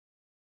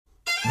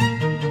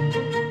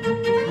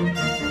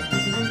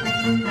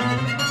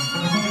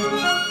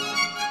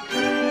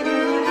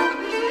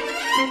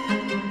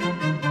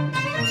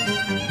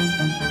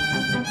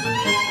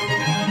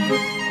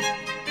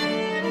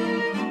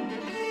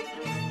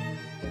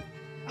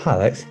Hi,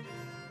 Alex.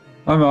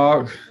 Hi,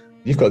 Mark.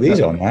 You've got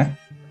these on now.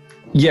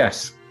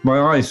 Yes, my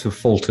eyes have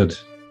faltered.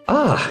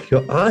 Ah,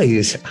 your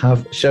eyes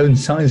have shown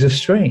signs of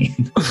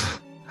strain.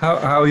 How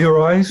are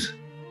your eyes?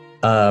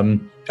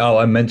 I'm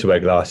meant to wear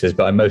glasses,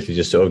 but I mostly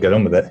just sort of get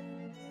on with it.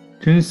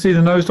 Can you see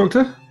the nose,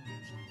 Doctor?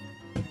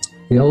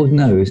 The old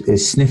nose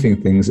is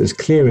sniffing things as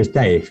clear as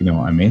day, if you know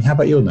what I mean. How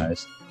about your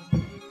nose?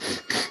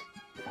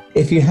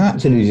 If you had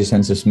to lose your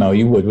sense of smell,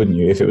 you would, wouldn't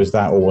you, if it was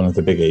that or one of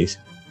the biggies?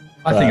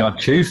 I think I'd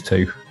choose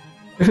to.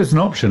 If it's an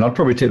option, I'd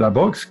probably tick that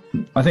box.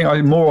 I think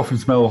I more often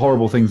smell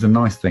horrible things than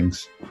nice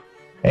things.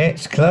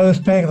 It's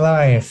closed pig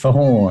life for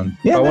Horne.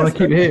 Yeah, I want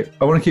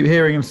to keep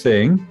hearing and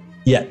seeing.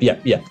 Yeah.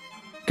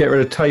 Get rid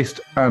of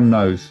taste and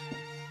nose.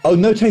 Oh,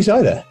 no taste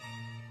either.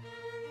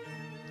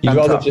 You'd And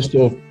rather touch. just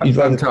sort of... You'd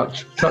rather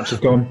Touch. Touch is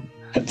gone.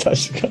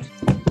 touch the gun.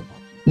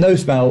 No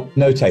smell,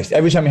 no taste.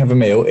 Every time you have a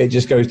meal, it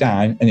just goes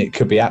down, and it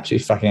could be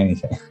absolutely fucking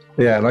anything.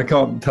 Yeah, and I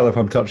can't tell if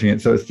I'm touching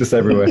it, so it's just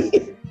everywhere.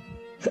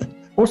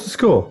 What's the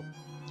score?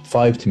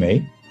 5 to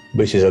me,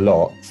 which is a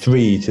lot.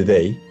 3 to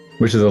thee,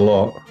 Which is a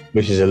lot.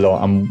 which is a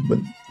lot. And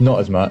not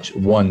as much.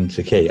 1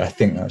 to Key. I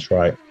think that's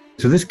right.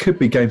 So this could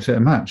be game, set,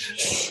 and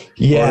match.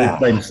 Yeah. Or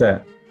game,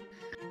 set.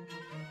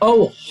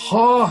 Oh,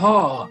 ha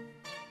ha.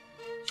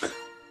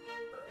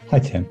 Hi,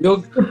 Tim.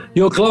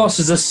 Your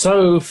glasses are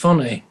so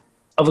funny.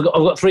 I've got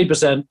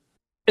 3%.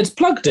 It's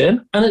plugged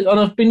in, and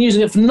I've been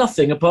using it for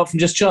nothing apart from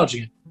just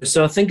charging it.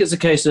 So I think it's a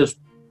case of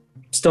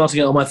starting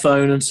it on my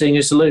phone and seeing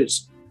who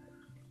salutes.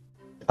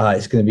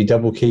 It's going to be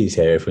double keys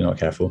here if we're not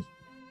careful.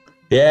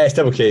 Yeah, it's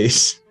double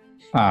keys.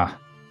 Ah.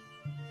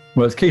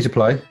 Well, it's key to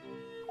play.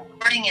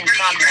 Recording in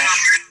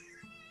progress.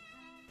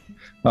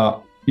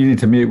 You need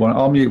to mute one.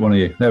 I'll mute one of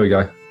you. There we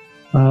go.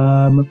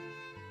 I'm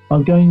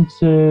going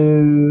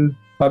to...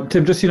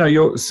 Tim, just so you know,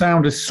 your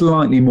sound is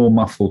slightly more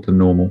muffled than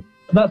normal.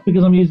 That's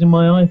because I'm using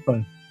my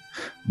iPhone.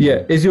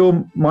 Yeah. Is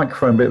your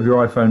microphone bit of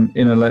your iPhone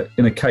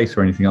in a case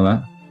or anything like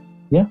that?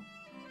 Yeah.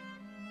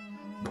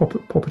 Pop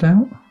it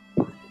out.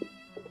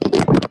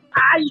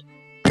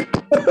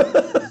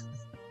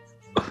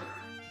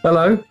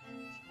 Hello?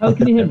 Oh,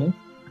 can you hear me?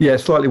 Yeah,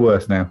 slightly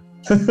worse now.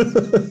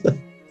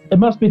 It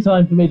must be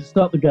time for me to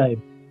start the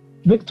game.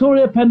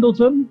 Victoria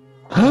Pendleton.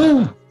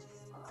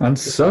 And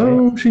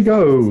so she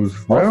goes,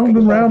 round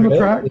and round the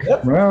track,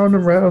 round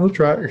and round the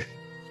track.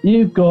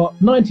 You've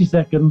got 90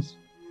 seconds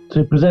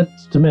to present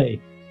to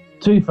me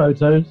 2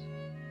 photos.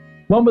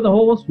 One with a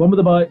horse, one with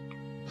a bike.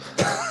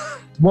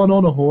 One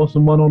on a horse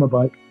and one on a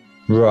bike.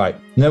 Right.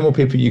 No more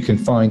people you can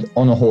find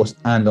on a horse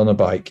and on a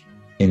bike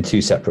in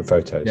 2 separate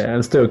photos. Yeah,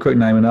 let's do a quick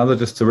name and other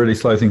just to really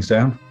slow things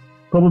down.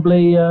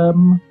 Probably,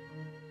 You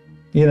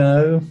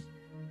know.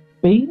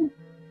 Bean?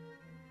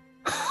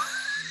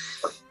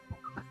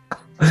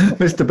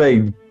 Mr.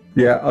 Bean.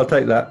 Yeah, I'll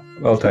take that.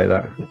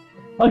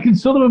 I can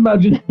sort of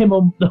imagine him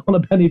on a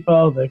penny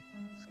farthing.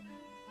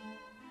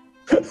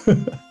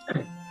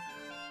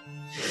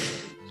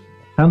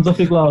 Hands off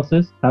your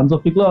glasses. Hands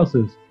off your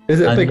glasses. Is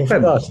it a big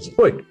pen?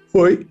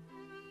 Wait.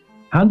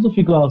 Hands off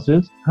your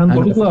glasses. Hands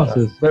off your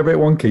glasses. They're a bit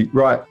wonky.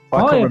 Right.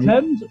 I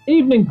attend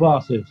evening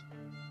classes.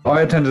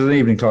 I attended an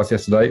evening class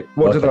yesterday.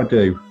 What did I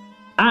do?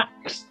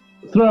 Axe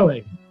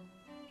throwing.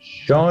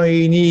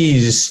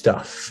 Chinese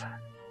stuff.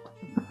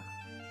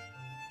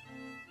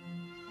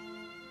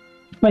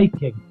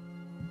 Baking.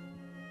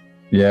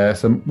 Yeah,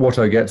 so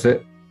Watto gets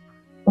it.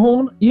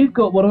 Horne, you've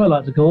got what I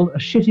like to call a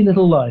shitty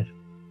little life.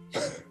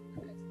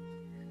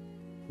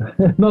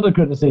 Not a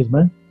criticism,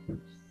 eh?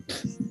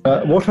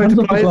 Watto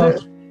to play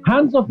it?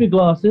 Hands off your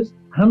glasses.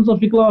 Hands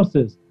off your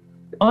glasses.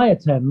 I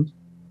attend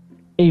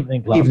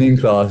evening classes. Evening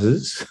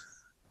classes.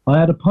 I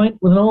had a pint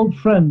with an old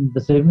friend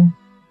this evening.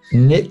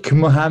 Nick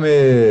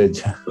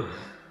Mohammed.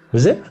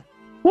 Was it?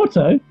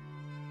 Watto,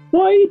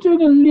 why are you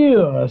doing a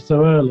lure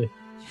so early?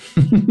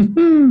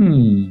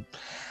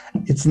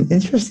 It's an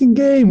interesting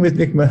game with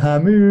Nick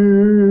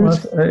Mohammed. Well,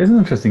 it is an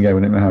interesting game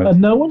with Nick Mohammed. And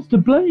no one's to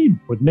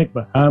blame with Nick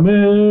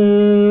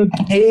Mohammed.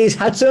 He's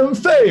had some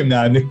fame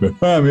now, Nick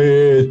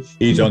Mohammed.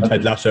 He's on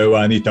Ted Lasso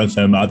and he's done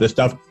some other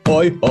stuff.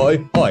 Oi,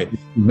 oi, oi.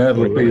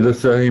 Never be the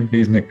same.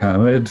 He's Nick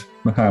Mohammed.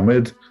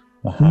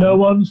 No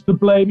one's to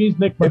blame. He's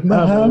Nick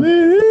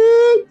Mohammed.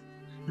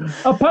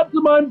 A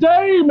pantomime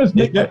dame is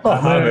Nick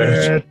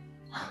Mohammed.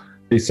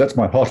 He sets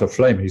my heart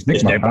aflame. He's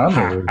Nick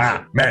Mohammed.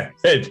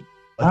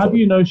 Have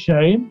you no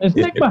shame? It's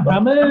Nick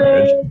Mohammed.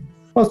 I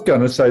was going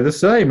to say the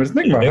same. It's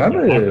Nick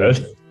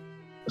Mohammed.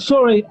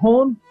 Sorry,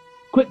 Horne.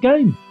 Quick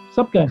game.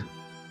 Sub game.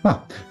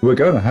 We're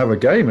going to have a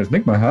game. It's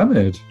Nick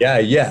Mohammed.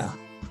 Yeah.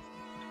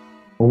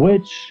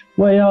 Which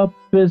way up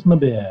is my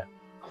beer?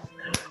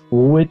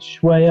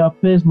 Which way up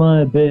is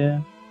my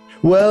beer?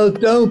 Well,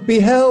 don't be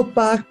held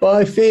back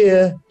by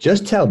fear.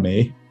 Just tell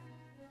me.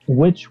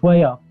 Which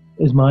way up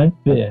is my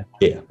beer?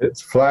 Yeah.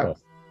 It's flat.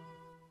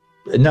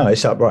 No,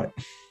 it's upright.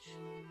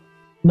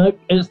 Nope,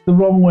 it's the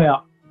wrong way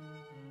up.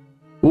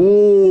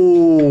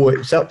 Ooh,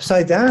 it's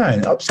upside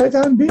down. Upside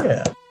down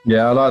beer.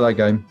 Yeah, I like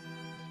that game.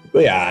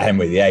 Well, yeah, him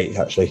with the 8,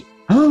 actually.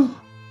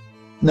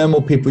 No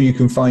more people you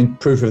can find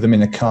proof of them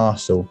in a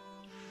castle.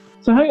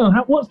 So hang on,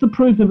 what's the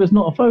proof if it's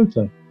not a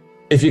photo?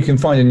 If you can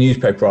find a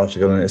newspaper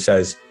article and it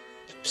says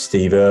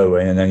Steve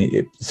Irwin, and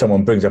then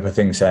someone brings up a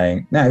thing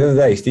saying, "Now the other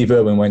day, Steve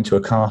Irwin went to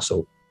a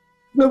castle."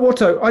 No,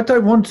 Watto, I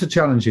don't want to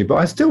challenge you, but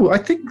I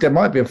think there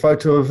might be a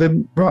photo of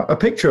him, a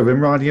picture of him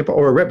riding a bike,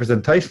 or a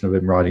representation of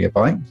him riding a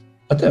bike.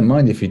 I don't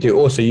mind if you do.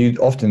 Also, you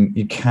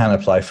can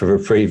apply for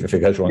reprieve if it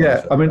goes wrong.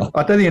 Yeah, I mean,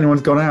 I don't think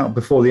anyone's gone out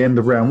before the end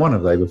of round one,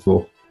 have they,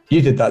 before?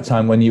 You did that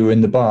time when you were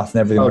in the bath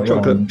and everything went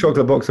wrong.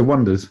 Chocolate box of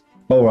wonders.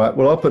 All right,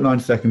 well, I'll put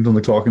 90 seconds on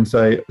the clock and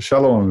say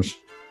challenge.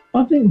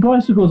 I think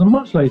bicycles are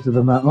much later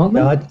than that, aren't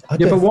they?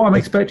 Yeah, but what I'm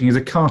expecting is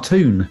a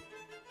cartoon.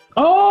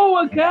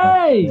 Oh,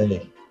 okay.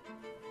 Really?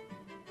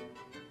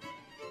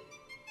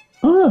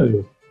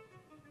 Oh.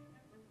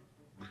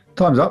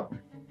 Time's up.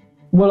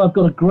 Well, I've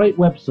got a great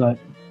website.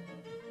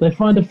 They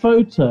find a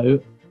photo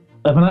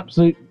of an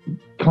absolute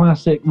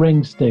classic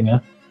ring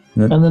stinger,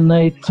 and then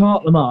they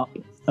tart them up,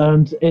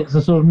 and it's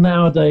a sort of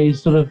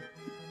nowadays sort of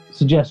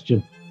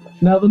suggestion.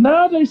 Now, the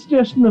nowadays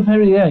suggestion of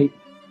Henry VIII.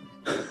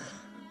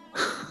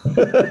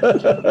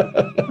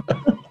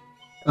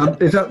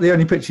 Is that the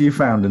only picture you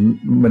found in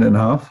a minute and a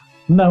half?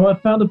 No, I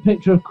found a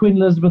picture of Queen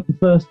Elizabeth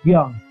I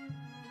young.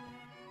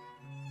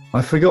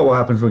 I forgot what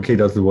happens when Key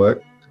does the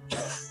work.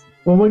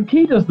 Well, when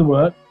Key does the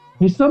work,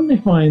 he suddenly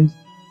finds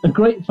a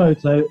great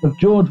photo of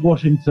George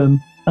Washington,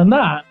 and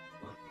that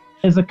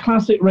is a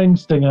classic ring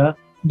stinger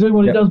doing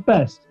what he does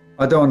best.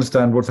 I don't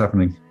understand what's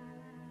happening.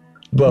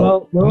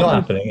 Well not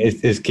happening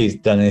is Key's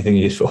done anything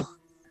useful.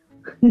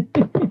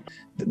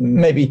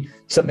 Maybe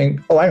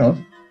something. Oh, hang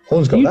on.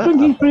 Horne's got that. Are you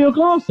drinking through your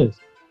glasses?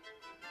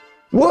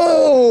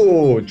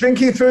 Whoa!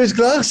 Drinking through his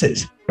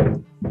glasses.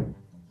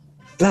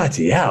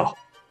 Bloody hell.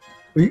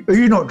 Are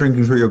you not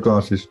drinking through your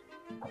glasses?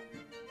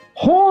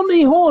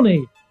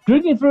 Horny,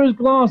 drinking through his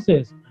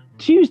glasses.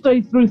 Tuesday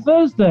through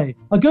Thursday,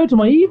 I go to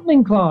my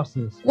evening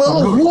classes. Well,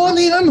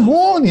 I'm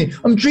horny.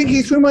 I'm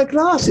drinking through my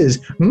glasses.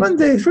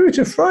 Monday through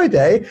to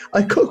Friday,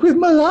 I cook with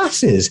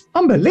molasses.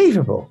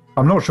 Unbelievable.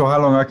 I'm not sure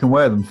how long I can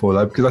wear them for,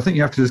 though, because I think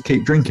you have to just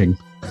keep drinking.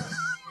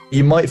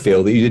 You might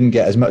feel that you didn't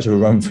get as much of a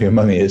run for your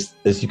money as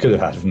you could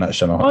have had from that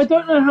Chanel. I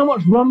don't know how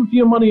much run for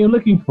your money you're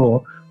looking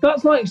for.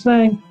 That's like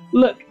saying,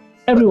 look,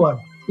 everyone,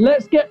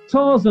 let's get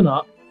Tarzan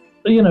up,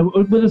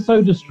 with a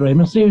soda stream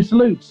and see who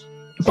salutes.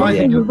 Some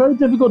things are very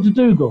difficult to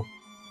Google.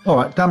 All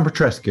right, Dan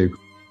Petrescu.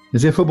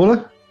 Is he a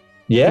footballer?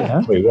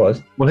 Yeah, he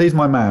was. Well, he's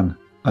my man.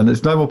 And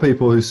there's no more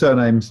people whose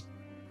surnames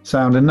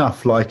sound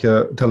enough like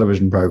a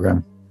television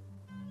programme.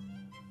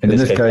 In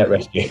this case, Pet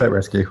Rescue. Pet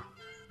Rescue.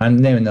 And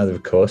name another,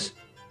 of course.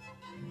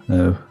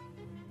 No.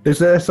 Is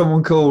there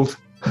someone called,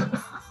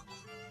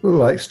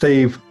 like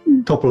Steve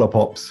Topola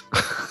Pops?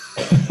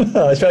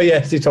 So,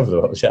 yeah, Steve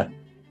Topola Pops, yeah.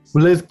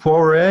 Liz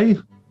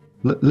Poirier?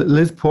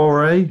 Liz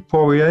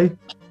Poirier?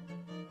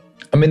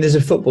 I mean, there's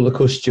a footballer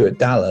called Stuart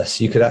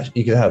Dallas. You could have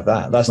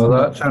that. That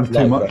sounds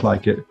too much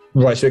like it.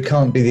 Right, so it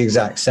can't be the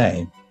exact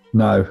same.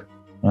 No.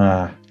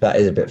 That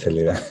is a bit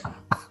fiddly then.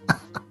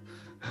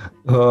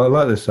 I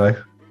like this though.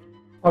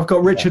 I've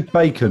got Richard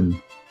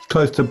Bacon,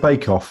 close to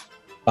Bake Off.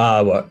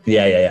 What?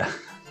 Yeah.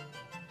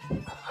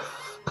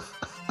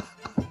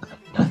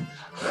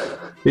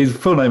 His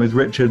full name is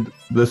Richard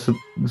the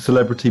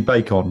Celebrity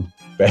Bacon.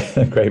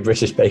 Great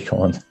British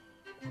Bacon.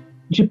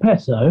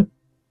 Geppetto.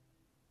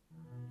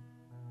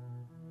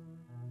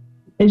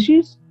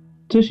 Issues?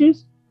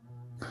 Tissues?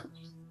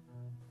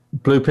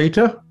 Blue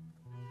Peter?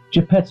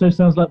 Geppetto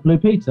sounds like Blue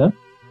Peter.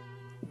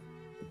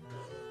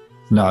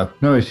 No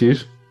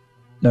issues.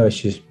 No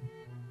issues.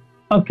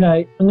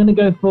 Okay, I'm going to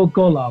go for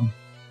Gollum.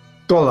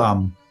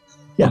 Gollum.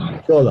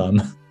 Yeah,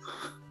 Gollum.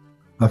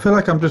 I feel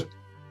like I'm just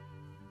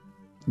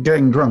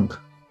getting drunk.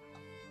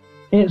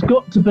 It's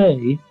got to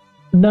be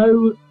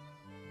log.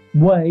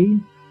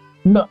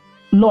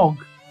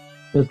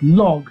 There's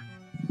log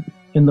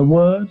in the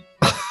word.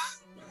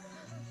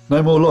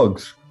 No more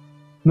logs.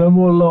 No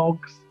more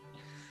logs.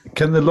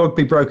 Can the log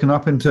be broken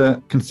up into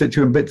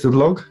constituent bits of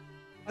log?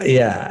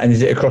 Yeah, and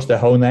is it across the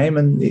whole name?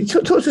 And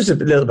talk to us a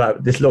little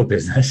about this log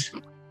business.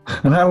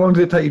 And how long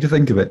did it take you to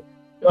think of it?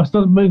 I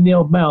started moving the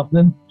old mouth and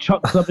then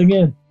chucked something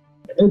in.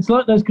 It's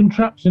like those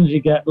contraptions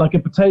you get, like a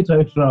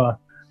potato thrower,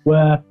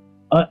 where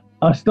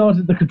I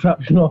started the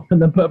contraption off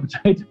and then put a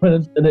potato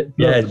in and it...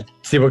 Yeah,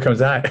 see what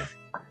comes out.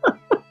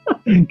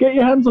 Get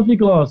your hands off your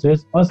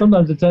glasses. I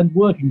sometimes attend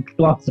working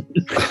classes.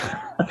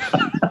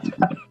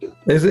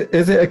 Is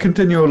it a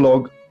continual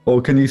log,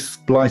 or can you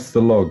splice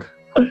the log?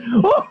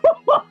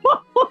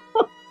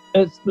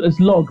 It's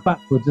log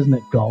backwards, isn't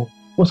it, Goal?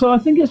 Well, so I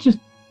think it's just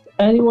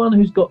anyone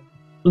who's got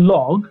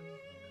log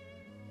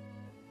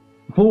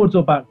forwards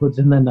or backwards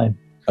in their name.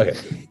 Okay.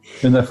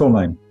 In their full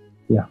name?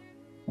 Yeah.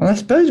 Well, I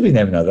suppose we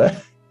name another.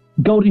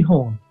 Goldie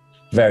Hawn.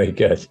 Very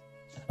good.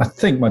 I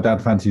think my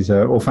dad fancies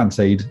her, or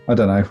fancied. I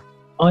don't know.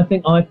 I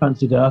think I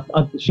fancied her.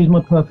 She's my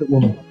perfect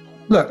woman.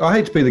 Look, I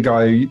hate to be the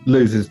guy who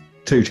loses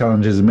 2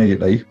 challenges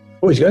immediately.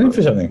 Oh, he's going in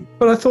for something.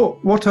 But I thought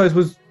Watto's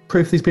was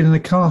proof he's been in a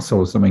castle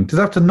or something. Does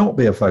it have to not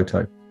be a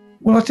photo?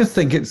 Well, I just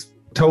think it's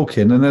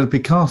Tolkien and there'd be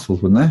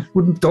castles, wouldn't there?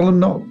 Wouldn't Gollum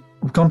not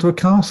have gone to a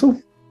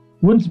castle?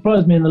 Wouldn't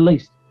surprise me in the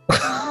least.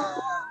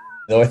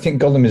 Though I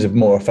think Gollum is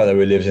more a fellow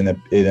who lives in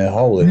a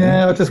hole. Isn't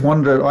Yeah, I just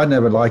wonder. I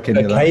never like any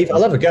he? of A that. cave.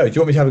 I'll have a go. Do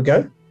you want me to have a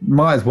go?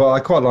 Might as well. I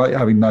quite like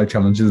having no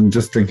challenges and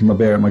just drinking my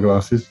beer at my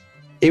glasses.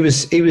 He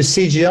was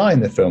CGI in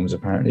the films,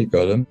 apparently,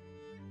 Gollum.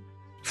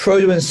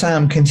 Frodo and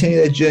Sam continue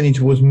their journey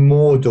towards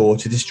Mordor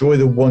to destroy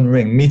the One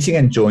Ring, meeting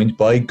and joined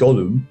by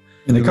Gollum.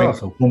 In a the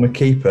castle? Former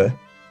keeper.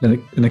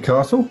 In a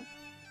castle?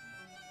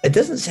 It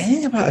doesn't say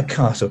anything about a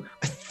castle.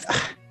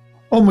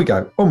 On we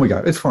go.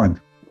 It's fine.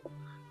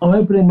 I'm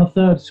opening my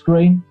third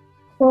screen.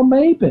 Well,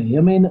 maybe.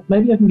 I mean,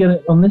 maybe I can get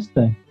it on this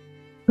thing.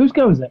 Whose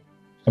go is it?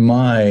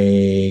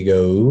 My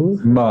go.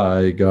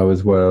 My go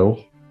as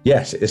well.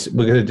 Yes,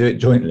 we're going to do it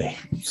jointly.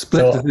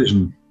 Split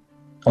decision.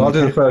 I'll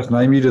do the first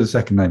name, you do the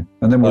second name,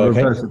 and then we'll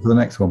reverse it for the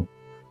next one.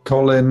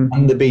 Colin.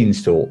 And the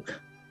Beanstalk.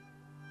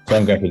 So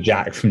I'm going for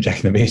Jack from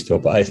Jack and the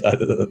Beanstalk, but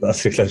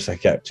that's the closest I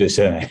get to his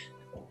surname.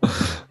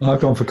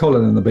 I've gone for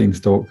Colin and the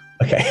Beanstalk.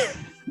 Okay.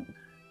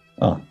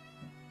 Oh.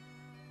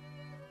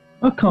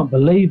 I can't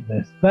believe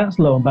this. That's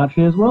low on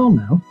battery as well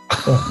now.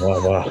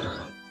 Oh, wow.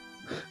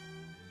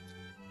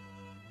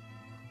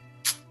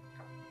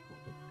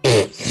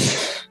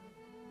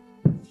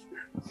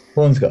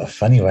 One's got a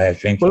funny way of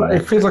drinking. Well,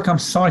 it feels like I'm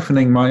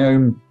siphoning my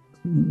own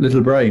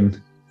little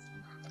brain.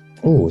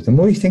 Oh, the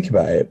more you think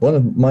about it, one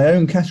of my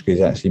own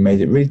categories actually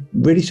made it really,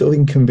 really sort of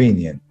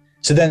inconvenient.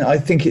 So then I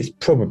think it's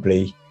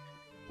probably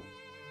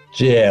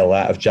Jill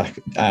out of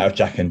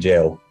Jack and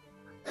Jill.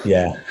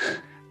 Yeah.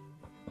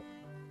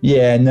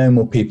 Yeah, no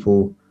more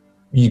people.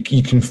 You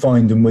can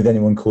find them with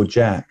anyone called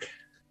Jack.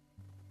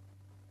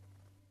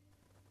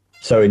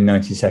 So in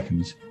 90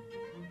 seconds.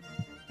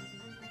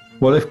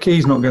 Well, if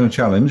Key's not going to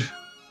challenge...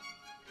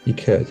 You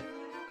could.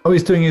 Oh,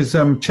 he's doing his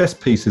chess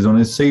pieces on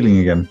his ceiling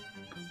again.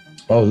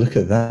 Oh, look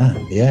at that.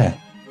 Yeah.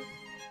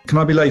 Can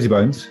I be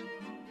lazybones?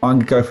 I'm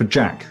going to go for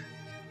Jack.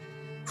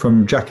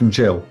 From Jack and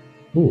Jill.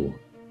 Ooh.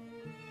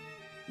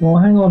 Well,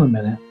 hang on a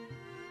minute.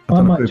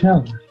 I might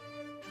challenge.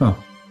 Oh.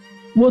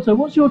 So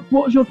what's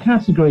your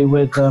category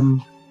with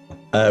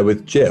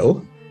With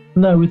Jill?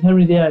 No, with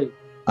Henry VIII.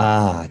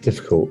 Ah,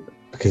 difficult.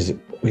 Because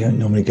we don't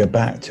normally go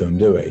back to him,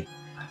 do we?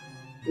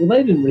 Well,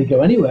 they didn't really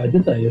go anywhere,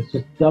 did they? It's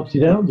just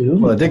upsy down, wasn't it?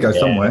 Well, they did go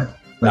somewhere.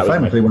 They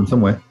famously went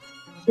somewhere.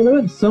 Well, they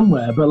went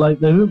somewhere, but like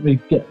they didn't really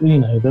get.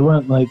 They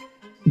weren't like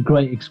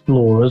great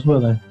explorers,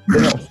 were they?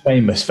 They're not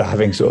famous for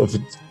having sort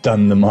of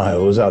done the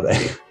miles, are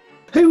they?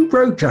 Who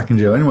wrote Jack and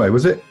Jill anyway?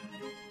 Was it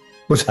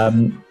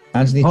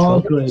Anthony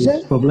Hargreaves,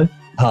 Trollope? probably.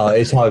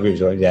 It's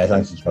Hargreaves, right? Yeah, it's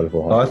Anthony Trollope.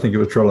 Oh, I think it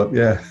was Trollope,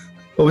 yeah.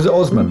 Or was it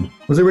Osmond?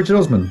 Was it Richard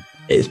Osmond?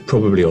 It's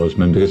probably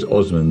Osmond because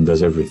Osmond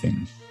does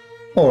everything.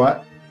 All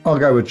right, I'll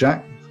go with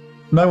Jack.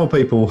 No more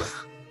people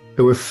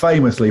who have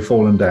famously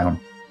fallen down.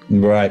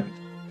 Right.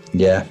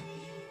 Yeah.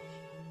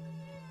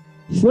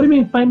 What do you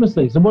mean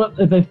famously? So what,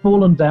 if they've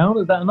fallen down,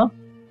 is that enough?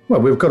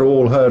 Well, we've got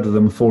all heard of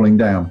them falling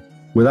down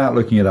without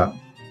looking it up.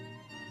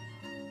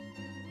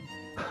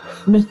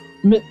 Mr.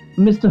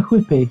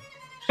 Whippy.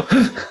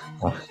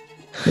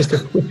 Mr.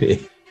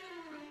 Whippy.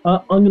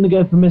 I'm going to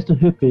go for Mr.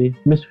 Whippy.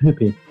 Mr.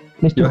 Whippy.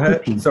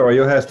 Whippy. Sorry,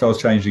 your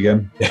hairstyle's changed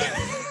again.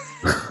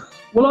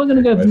 Well, I'm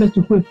going to go for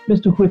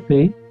Mr.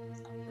 Whippy.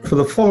 For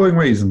the following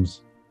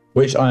reasons.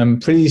 Which I am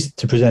pleased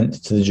to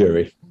present to the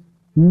jury.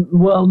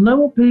 Well, no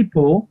more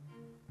people.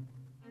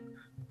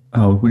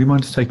 Oh, would you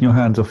mind just taking your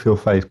hands off your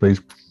face, please?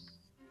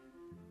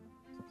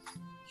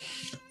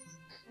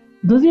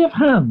 Does he have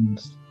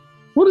hands?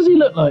 What does he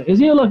look like? Is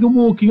he like a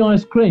walking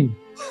ice cream?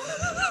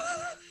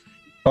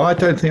 I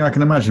don't think I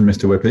can imagine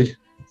Mr. Whippy.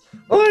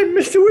 I'm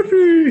Mr.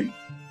 Whippy!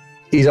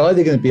 He's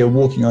either going to be a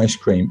walking ice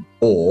cream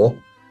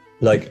or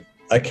like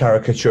a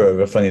caricature of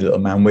a funny little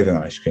man with an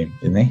ice cream,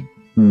 isn't he?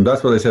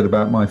 That's what they said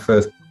about my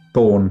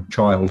firstborn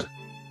child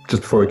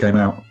just before he came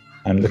out.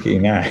 And look at you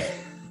now.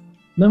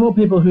 No more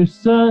people whose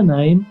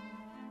surname,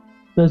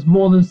 there's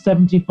more than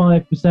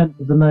 75%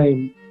 of the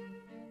name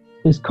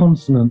is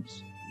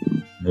consonants.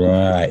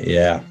 Right,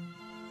 yeah.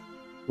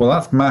 Well,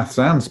 that's maths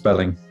and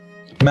spelling.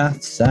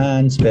 Maths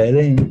and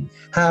spelling.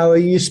 How are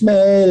you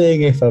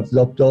smelling if I've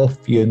lopped off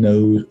your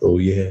nose? Oh,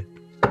 yeah.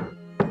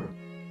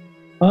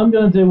 I'm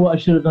going to do what I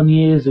should have done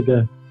years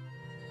ago.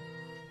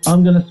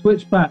 I'm going to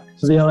switch back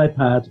to the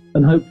iPad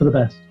and hope for the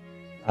best.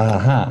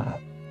 Aha.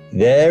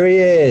 There he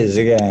is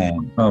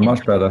again. Oh,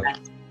 much better.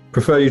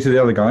 Prefer you to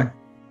the other guy?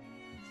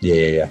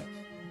 Yeah.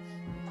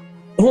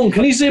 Horne,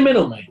 can you zoom in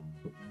on me?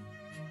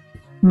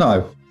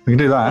 No, we can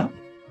do that.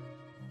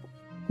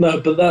 No,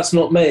 but that's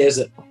not me, is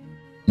it?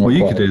 Well, you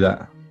Not could quite. do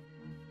that.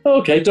 Oh,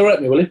 okay,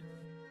 direct me, will you?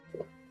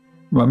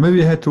 Right, move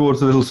your head towards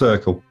the little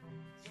circle.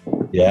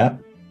 Yeah.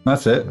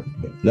 That's it.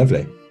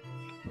 Lovely.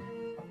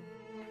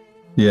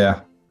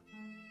 Yeah.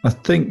 I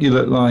think you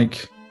look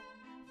like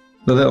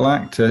the little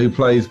actor who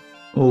plays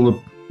all the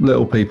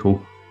little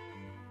people.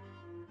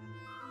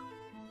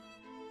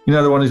 You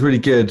know, the one who's really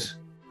good.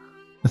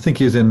 I think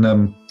he was in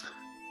the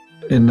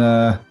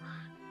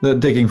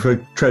Digging for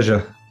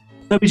Treasure.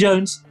 Toby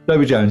Jones.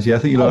 Toby Jones, yeah, I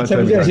think you like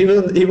Toby Jones.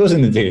 He was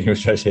in the Digging for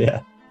Treasure,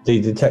 yeah.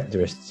 The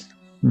Detectorists.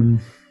 Mm.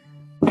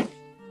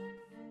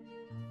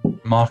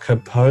 Marco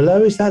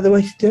Polo, is that the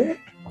way to do it?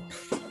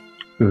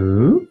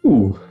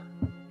 Ooh.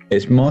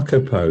 It's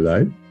Marco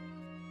Polo.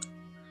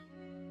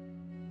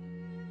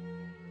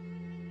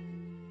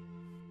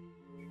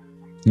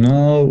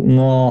 No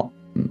more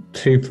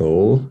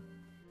people.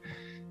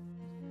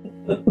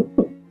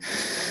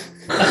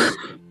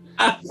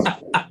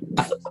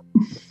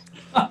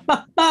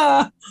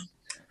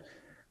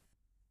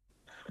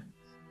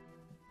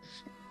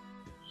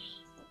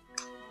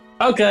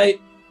 Okay,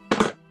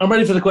 I'm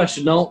ready for the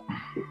question, Noel.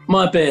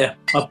 My beer.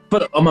 I've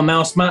put it on my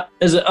mouse mat.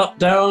 Is it up,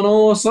 down,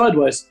 or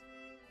sideways?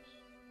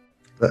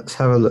 Let's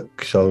have a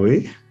look, shall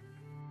we?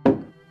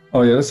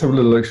 Oh, yeah, let's have a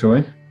little look, shall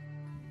we?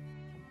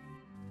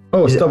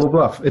 Oh, it's Is it- double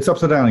bluff. It's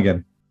upside down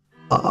again.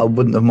 I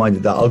wouldn't have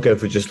minded that. I'll go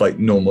for just like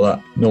normal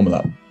up.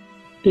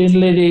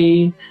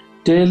 Diddly-dee,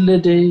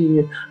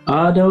 diddly-dee.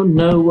 I don't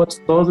know what's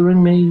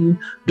bothering me.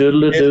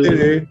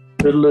 Diddly-doo,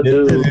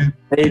 diddly-doo.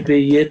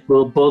 Maybe it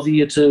will bother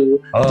you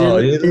too. Oh,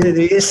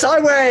 Diddly-doo. it's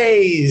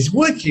sideways!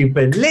 Would you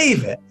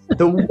believe it?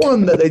 The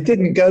one that they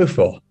didn't go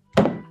for.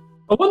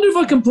 I wonder if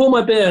I can pour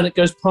my beer and it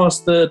goes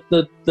past the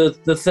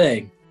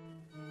thing.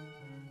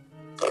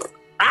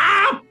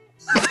 Ah!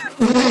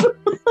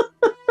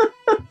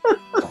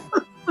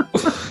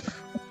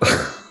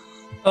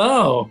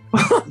 Oh,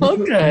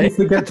 okay. You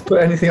forget to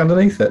put anything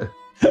underneath it.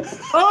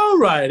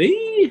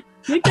 Alrighty.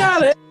 You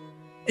got it.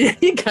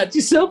 You got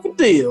yourself a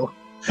deal.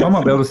 I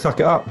might be able to suck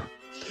it up.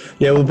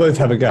 Yeah, we'll both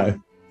have a go.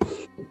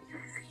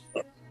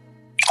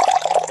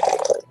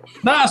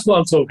 That's what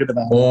I'm talking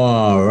about.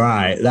 All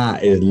right,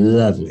 that is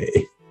lovely.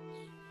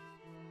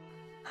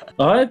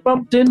 I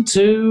bumped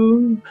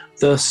into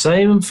the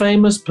same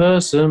famous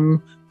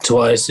person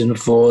twice in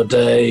 4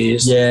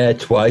 days. Yeah,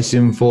 twice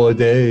in 4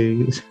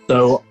 days.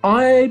 So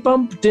I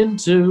bumped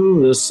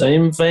into the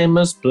same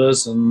famous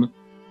person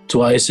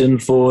twice in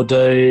 4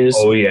 days.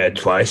 Oh yeah,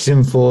 twice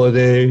in 4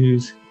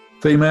 days.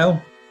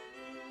 Female?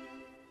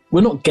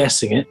 We're not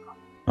guessing it.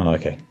 Oh,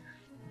 okay.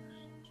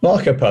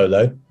 Marco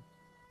Polo.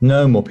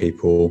 No more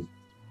people.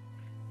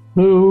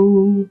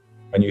 Who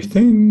When you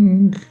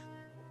think,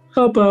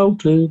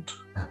 about it?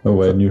 Oh,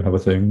 when you have a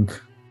thing.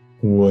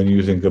 when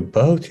you think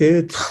about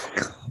it.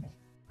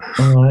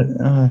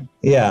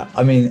 Yeah,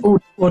 I mean, Oh,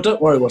 well,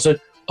 don't worry, what's it?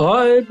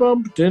 I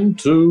bumped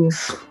into.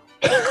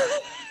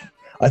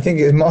 I think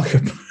it's Marco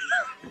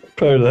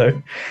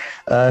Polo.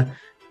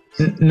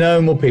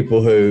 No more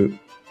people who.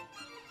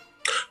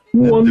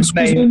 Once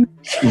was in.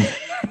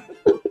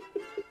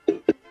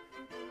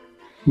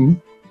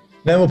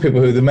 No more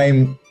people who the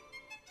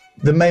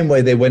main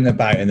way they went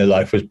about in their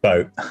life was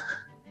boat.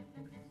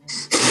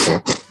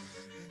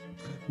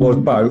 Was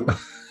boat.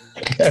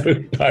 It was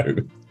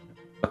boat.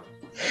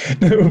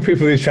 No more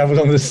people who travelled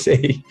on the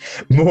sea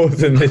more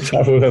than they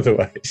travelled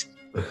otherwise.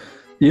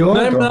 You are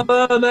Name gone.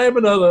 another, name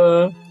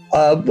another.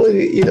 Well,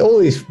 you know, all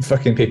these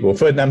fucking people,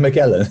 Ferdinand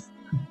Magellan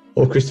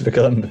or Christopher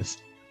Columbus.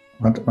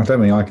 I don't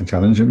think I can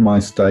challenge at my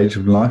stage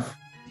of life.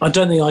 I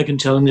don't think I can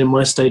challenge in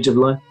my stage of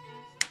life.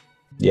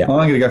 Yeah. I'm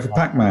going to go for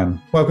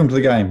Pac-Man. Welcome to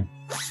the game.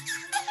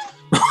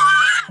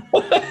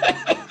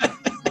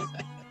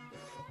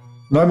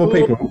 No more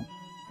people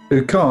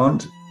who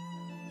can't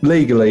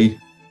legally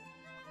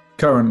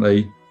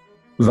currently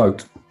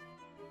vote.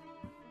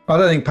 I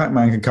don't think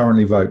Pac-Man can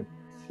currently vote.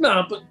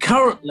 No, but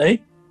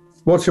currently,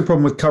 What's your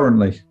problem with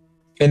currently?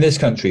 In this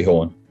country,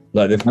 Horn.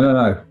 Like the, I don't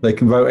know. They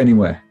can vote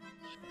anywhere.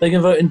 they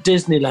can vote in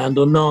Disneyland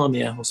or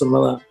Narnia or something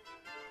like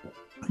that.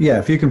 Yeah,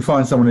 if you can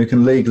find someone who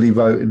can legally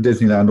vote in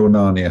Disneyland or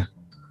Narnia.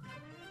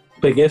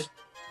 Big if.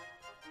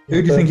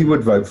 Who do you think he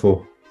would vote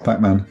for,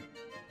 Pac-Man?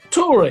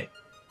 Tory.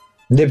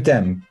 Lib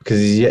Dem, because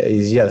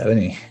he's yellow, isn't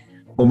he?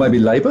 Or maybe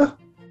Labour?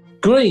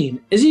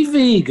 Green. Is he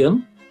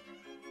vegan?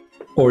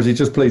 Or is he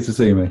just pleased to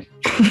see me?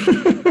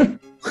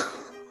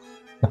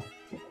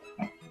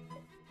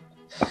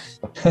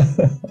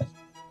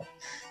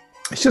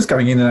 It's just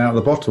going in and out of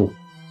the bottle.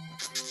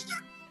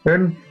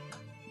 In.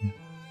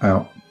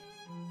 Out.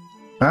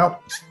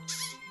 Out.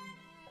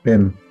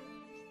 In.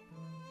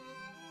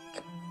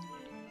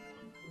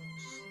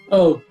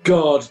 Oh,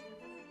 God.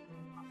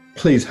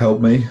 Please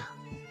help me.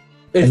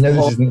 I If know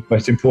this pos- isn't the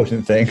most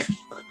important thing.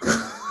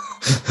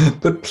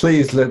 But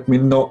please let me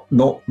not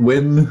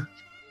win.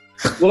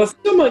 well, I think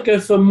I might go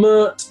for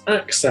Mert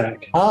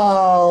Aksak.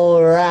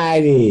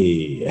 Alrighty.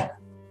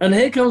 And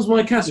here comes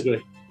my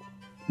category.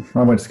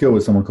 I went to school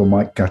with someone called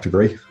Mike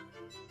Category.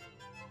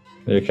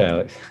 Okay,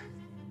 Alex.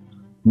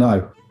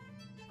 No.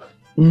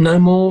 No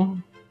more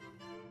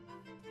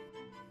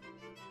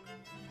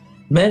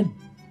men.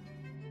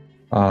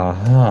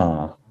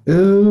 Aha.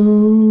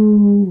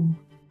 Ooh.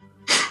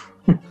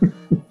 Oh,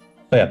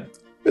 yeah.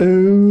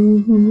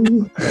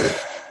 Ooh.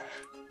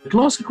 Can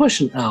I ask a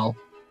question, Al?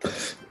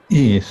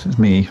 Yes, it's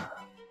me.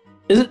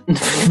 Is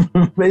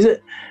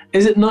it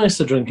is it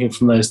nicer drinking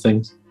from those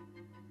things?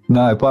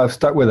 No, but I've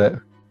stuck with it.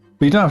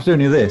 But you don't have to do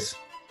any of this.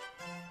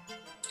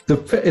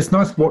 It's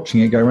nice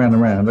watching it go round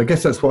and round. I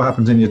guess that's what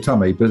happens in your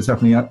tummy, but it's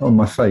happening on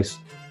my face.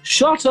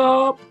 Shut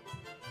up!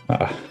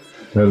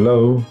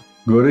 Hello.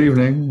 Good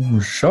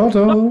evening. Shut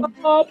up.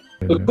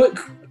 A quick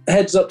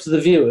heads up to the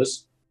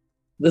viewers.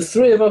 The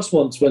three of us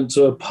once went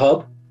to a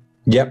pub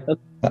Yep.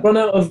 Run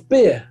out of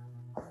beer.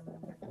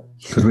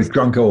 Because we've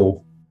drunk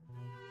all.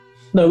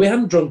 No, we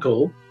haven't drunk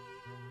all.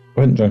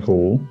 I haven't drunk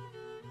all.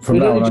 From We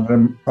now don't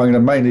on, I'm going to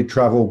mainly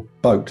travel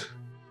boat.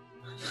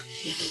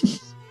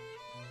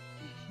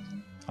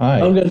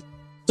 Aye.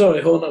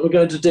 Sorry, hold on. We're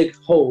going to dig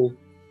hole.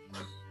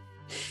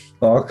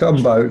 I'll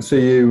come boat,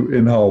 see you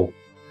in Hull.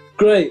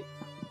 Great.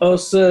 I'll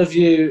serve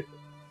you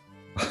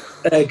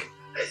egg.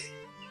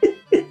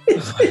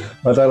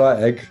 I don't like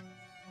egg.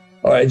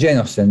 All right, Jane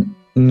Austen.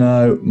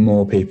 No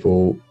more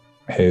people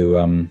who,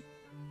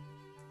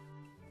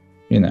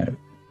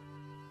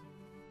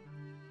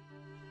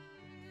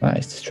 that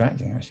is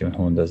distracting actually when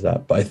Horne does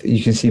that. But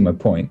you can see my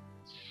point.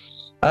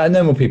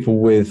 No more people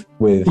with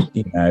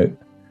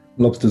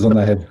Lobsters on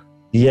their head.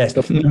 yes,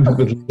 no more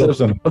people with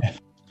lobsters on their head.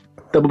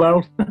 Double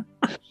barrel.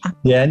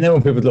 Yeah, no more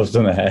people with lobsters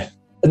on their head.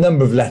 A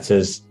number of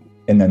letters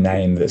in the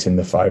name that's in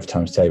the 5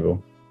 times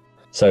table.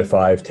 So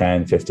 5,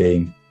 10,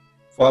 15.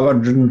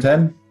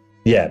 510?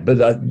 Yeah, but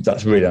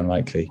that's really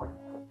unlikely.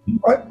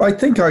 I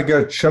think I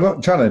go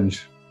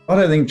challenge. I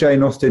don't think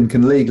Jane Austen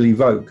can legally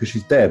vote because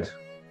she's dead.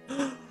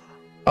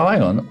 Oh,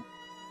 hang on.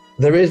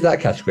 There is that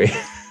category.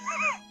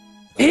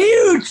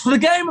 Huge for the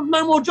game of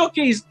No More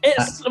Jockeys. It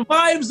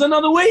survives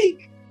another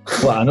week.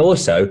 Well, and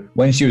also,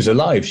 when she was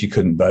alive, she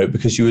couldn't vote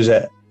because she was,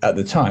 at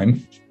the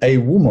time, a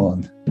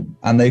woman.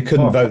 And they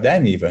couldn't vote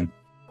then even.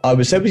 I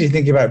was so busy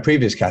thinking about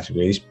previous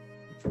categories,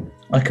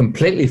 I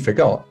completely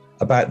forgot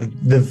about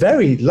the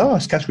very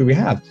last category we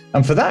had.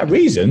 And for that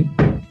reason,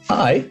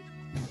 I,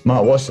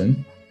 Mark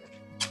Watson,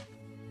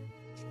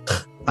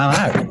 I'm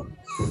out.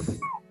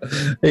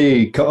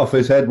 He cut off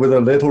his head with a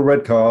little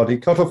red card. He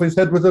cut off his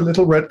head with a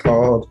little red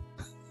card.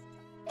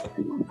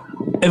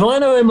 If I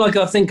know him like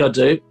I think I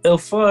do, he'll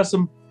fire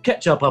some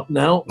ketchup up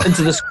now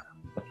into the...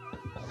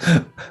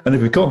 And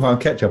if we can't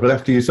find ketchup, we'll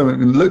have to use something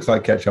that looks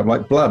like ketchup,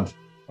 like blood.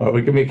 All right,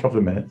 well, give me a couple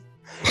of minutes.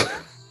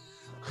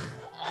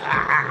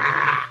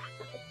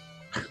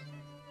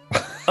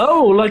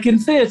 Oh, like in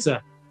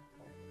theatre.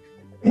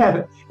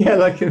 Yeah,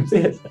 like in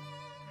theatre.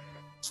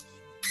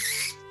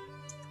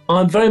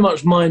 I'm very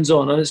much minds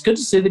on, and it's good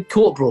to see the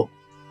corporal.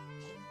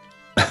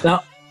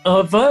 Now,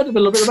 I've heard a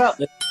little bit about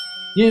this.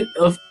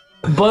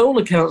 By all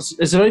accounts,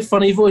 it's a very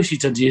funny voice you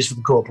tend to use for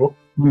the corporal.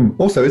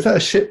 Also, is that a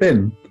shit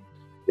bin?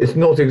 It's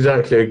not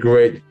exactly a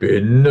great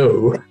bin,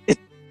 no.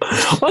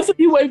 I thought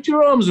you waved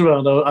your arms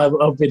around.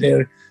 I've been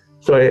hearing.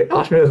 Sorry,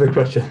 ask me another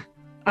question.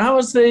 How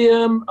was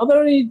the? Are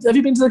there any? Have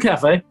you been to the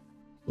cafe?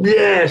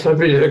 Yes, I've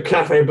been to the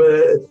cafe,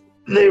 but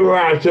they were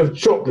out of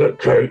chocolate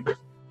cake.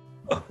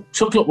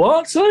 Chocolate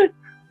what? Sorry.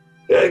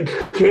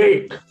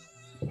 Cake.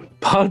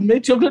 Pardon me.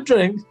 Chocolate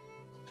drink.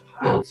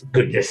 Oh, for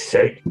goodness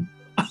sake.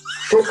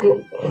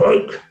 Chocolate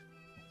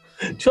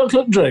cake.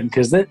 Chocolate drink,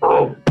 is it?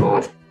 Oh,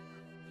 God.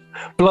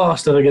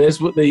 Blast, I think it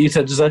is what you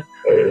tend to say.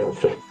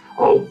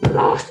 Oh,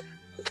 blast.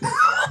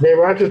 They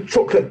were out of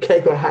chocolate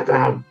cake. I had to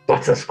have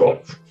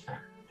butterscotch.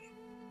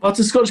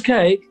 Butterscotch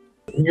cake?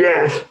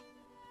 Yes.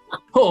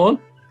 Horne?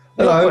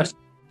 Hello.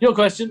 Your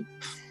question.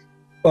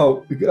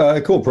 Oh,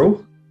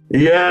 Corporal?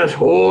 Yes,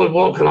 Horne,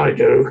 what can I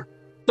do?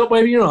 Stop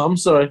waving your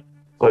arms, sorry.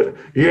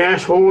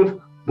 Yes,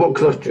 Horne, what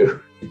can I do?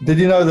 Did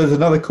you know there's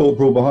another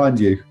Corporal behind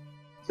you?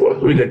 Well,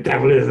 who the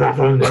devil is that?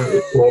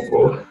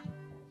 Corporal.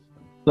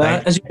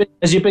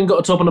 Has your bin got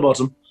a top and a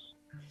bottom?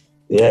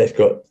 Yeah, it's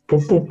got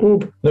poop, poop,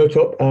 poop, no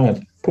top,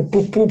 and poop,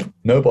 poop, poop,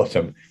 no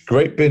bottom.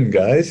 Great bin,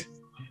 guys.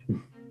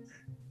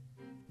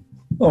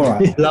 All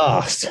right.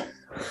 Last.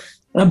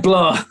 And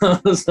blah.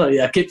 So,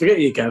 yeah, I keep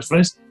forgetting your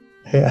catchphrase.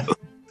 Yeah.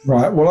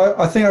 Right. Well,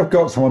 I think I've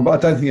got someone, but I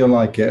don't think you'll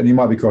like it, and you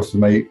might be cross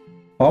with me.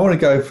 I want to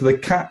go for the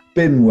cat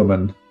bin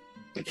woman.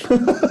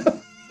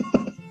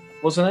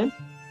 What's her name?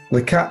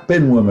 The cat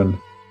bin woman.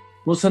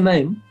 What's her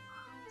name?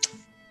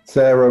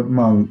 Sarah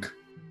Monk.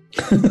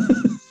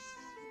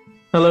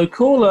 Hello,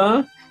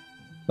 caller.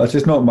 That's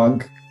just not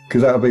Monk,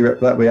 because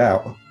that'll be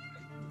out.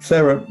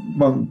 Sarah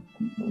Monku.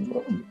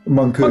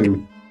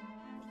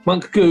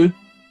 Monk Goo.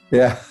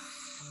 Yeah.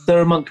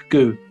 Sarah Monk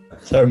Goo.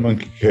 Sarah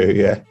Monkey Goo,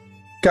 yeah.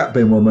 Cat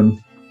bin woman.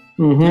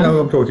 Mm-hmm. You know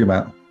what I'm talking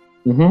about?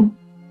 Mm-hmm.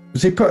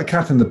 Does he put a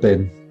cat in the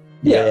bin?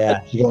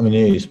 Yeah, you got on the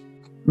news.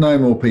 No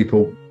more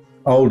people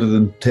older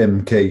than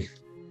Tim Key.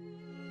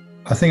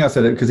 I think I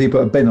said it because he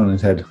put a bin on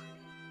his head.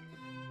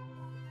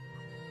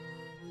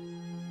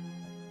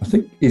 I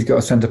think he's got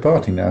a centre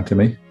party now,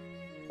 Timmy.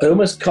 I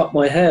almost cut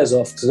my hairs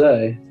off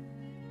today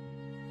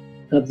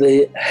at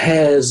the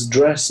hairs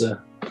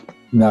dresser.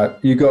 No,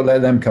 you got to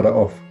let them cut it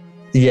off.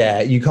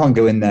 Yeah, you can't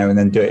go in there and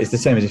then do it. It's the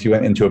same as if you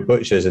went into a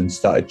butcher's and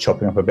started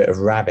chopping up a bit of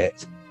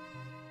rabbit.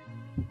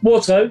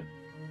 Watto,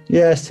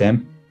 Yes,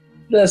 Tim.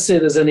 let's see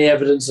if there's any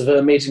evidence of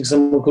her meeting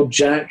someone called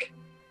Jack.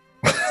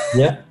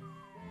 Yeah.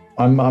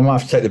 I might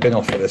have to take the bin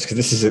off for this because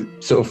this is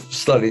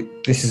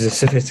a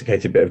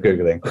sophisticated bit of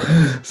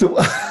Googling. So,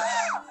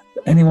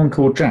 anyone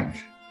called Jack?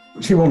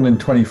 She wasn't in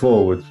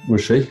 24,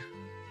 was she?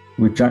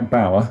 With Jack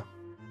Bauer.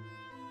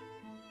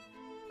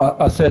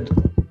 I said,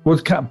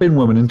 was Cat Bin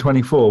Woman in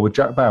 24 with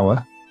Jack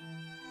Bauer?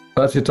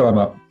 That's your time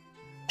up.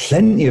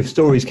 Plenty of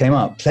stories came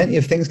up, plenty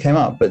of things came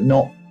up, but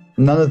not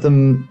none of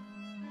them.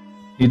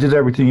 You did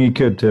everything you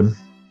could, Tim.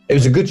 It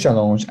was a good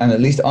challenge, and at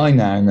least I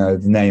now know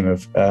the name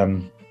of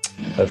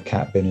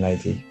Cat Bin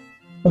Lady.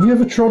 Have you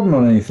ever trodden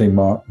on anything,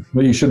 Mark,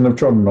 that you shouldn't have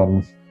trodden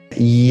on?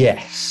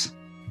 Yes.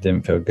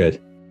 Didn't feel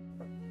good.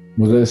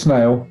 Was it a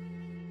snail?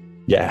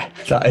 Yeah,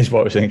 that is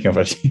what I was thinking of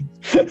actually.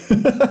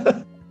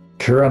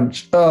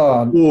 Crunch.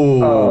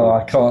 Oh,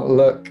 I can't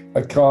look.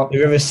 I can't. Have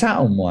you ever sat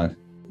on one?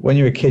 When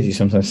you're a kid, you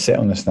sometimes sit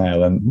on a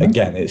snail, and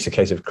again, it's a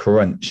case of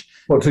crunch.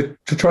 What, to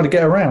try to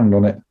get around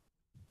on it?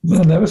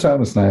 I've never sat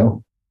on a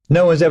snail.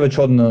 No one's ever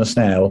trodden on a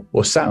snail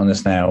or sat on a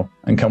snail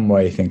and come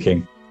away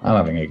thinking, I'm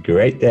having a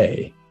great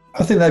day.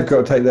 I think they've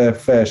got to take their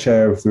fair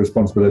share of the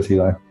responsibility,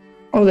 though.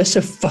 Oh, they're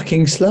so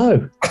fucking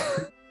slow.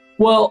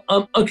 Well,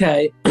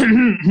 okay.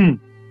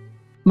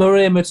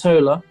 Maria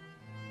Mutola.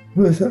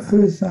 Who is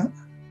that?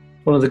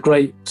 One of the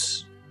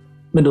great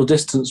middle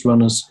distance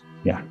runners.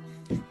 Yeah.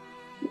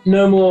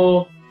 No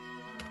more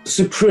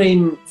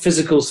supreme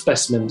physical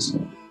specimens.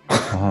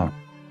 Uh-huh.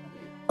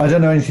 I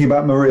don't know anything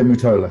about Maria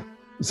Mutola,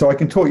 so I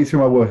can talk you through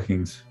my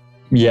workings.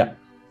 Yeah.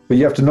 But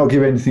you have to not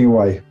give anything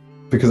away,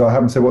 because I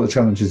haven't said what the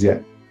challenge is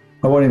yet.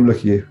 I won't even look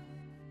at you.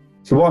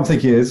 So what I'm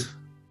thinking is,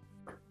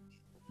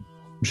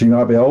 she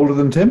might be older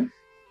than Tim.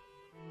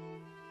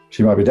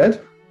 She might be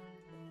dead.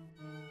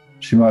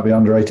 She might be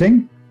under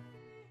 18.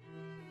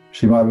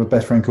 She might have a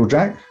best friend called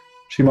Jack.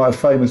 She might have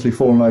famously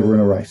fallen over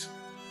in a race.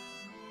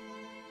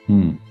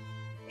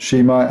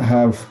 She might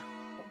have...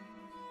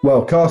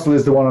 Well, Castle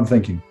is the one I'm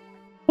thinking.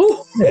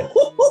 Yeah.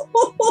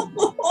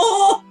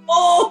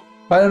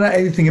 I don't know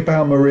anything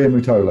about Maria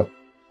Mutola.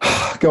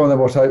 Go on then,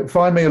 Watto.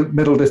 Find me a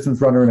middle distance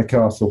runner in a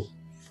castle.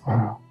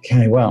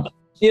 Okay, well.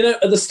 You know,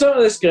 at the start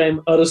of this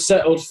game, I'd have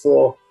settled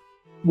for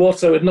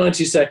Watto with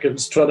 90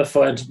 seconds trying to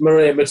find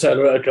Maria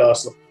Mutola at a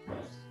castle.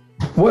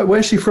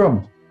 Where's she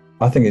from?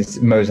 I think it's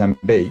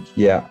Mozambique,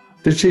 yeah.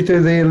 Did she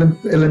do the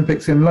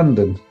Olympics in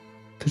London?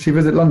 Did she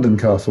visit London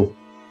Castle?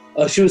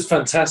 Oh, she was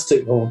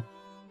fantastic, Horne.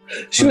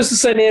 She was the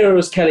same era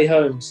as Kelly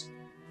Holmes.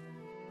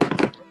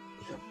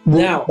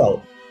 Now,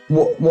 well,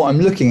 what I'm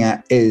looking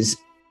at is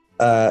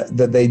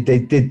that they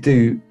did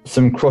do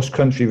some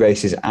cross-country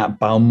races at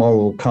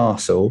Balmoral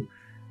Castle.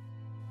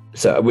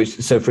 So,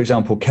 for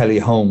example, Kelly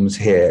Holmes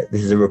here.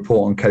 This is a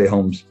report on Kelly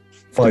Holmes.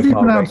 Did you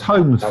pronounce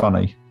Holmes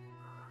funny?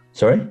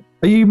 Sorry?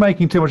 Are you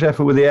making too much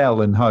effort with the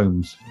L in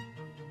Holmes?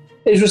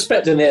 he's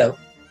respecting the L.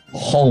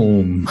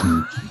 Holmes.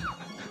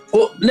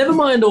 Well, never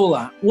mind all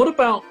that. What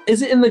about,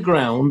 is it in the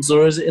grounds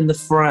or is it in the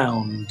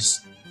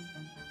frowns?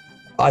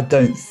 I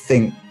don't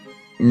think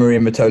Maria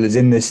Muttola's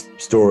in this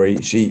story.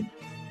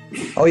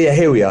 Oh yeah,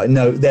 here we are.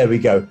 No, there we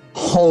go.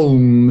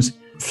 Holmes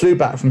flew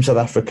back from South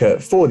Africa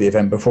for the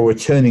event before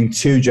returning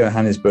to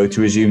Johannesburg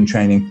to resume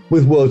training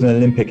with world and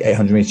Olympic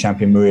 800-metre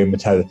champion Maria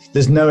Muttola.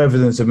 There's no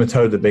evidence of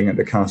Muttola being at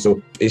the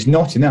castle. It's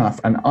not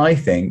enough, and I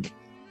think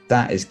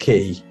that is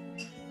key,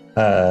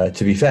 to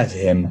be fair to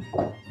him,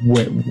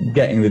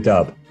 getting the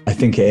dub. I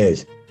think it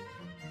is.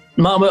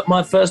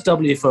 My first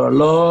W for a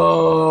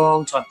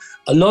long time.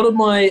 A lot of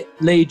my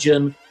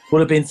Legion would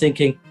have been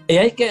thinking, he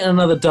ain't getting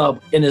another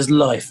dub in his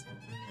life.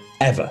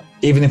 Ever.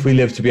 Even if we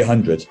live to be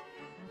 100.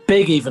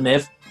 Big even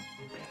if.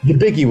 The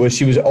biggie was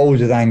she was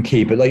older than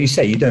Key, but like you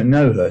say, you don't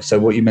know her, so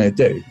what are you meant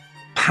to do?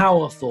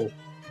 Powerful.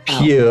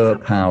 Pure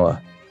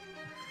power.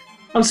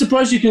 I'm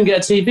surprised you can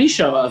get a TV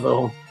show out of it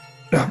all.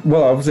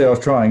 Well, obviously I was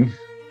trying.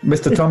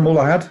 Mr. Tumble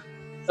I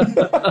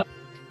had.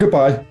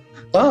 Goodbye.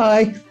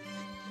 Bye.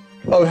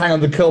 Oh, hang on,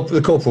 the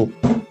corporal.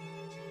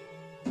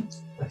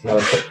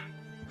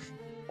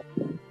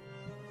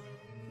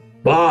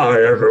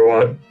 Bye,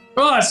 everyone.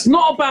 Oh, it's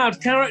not a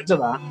bad character,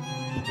 that.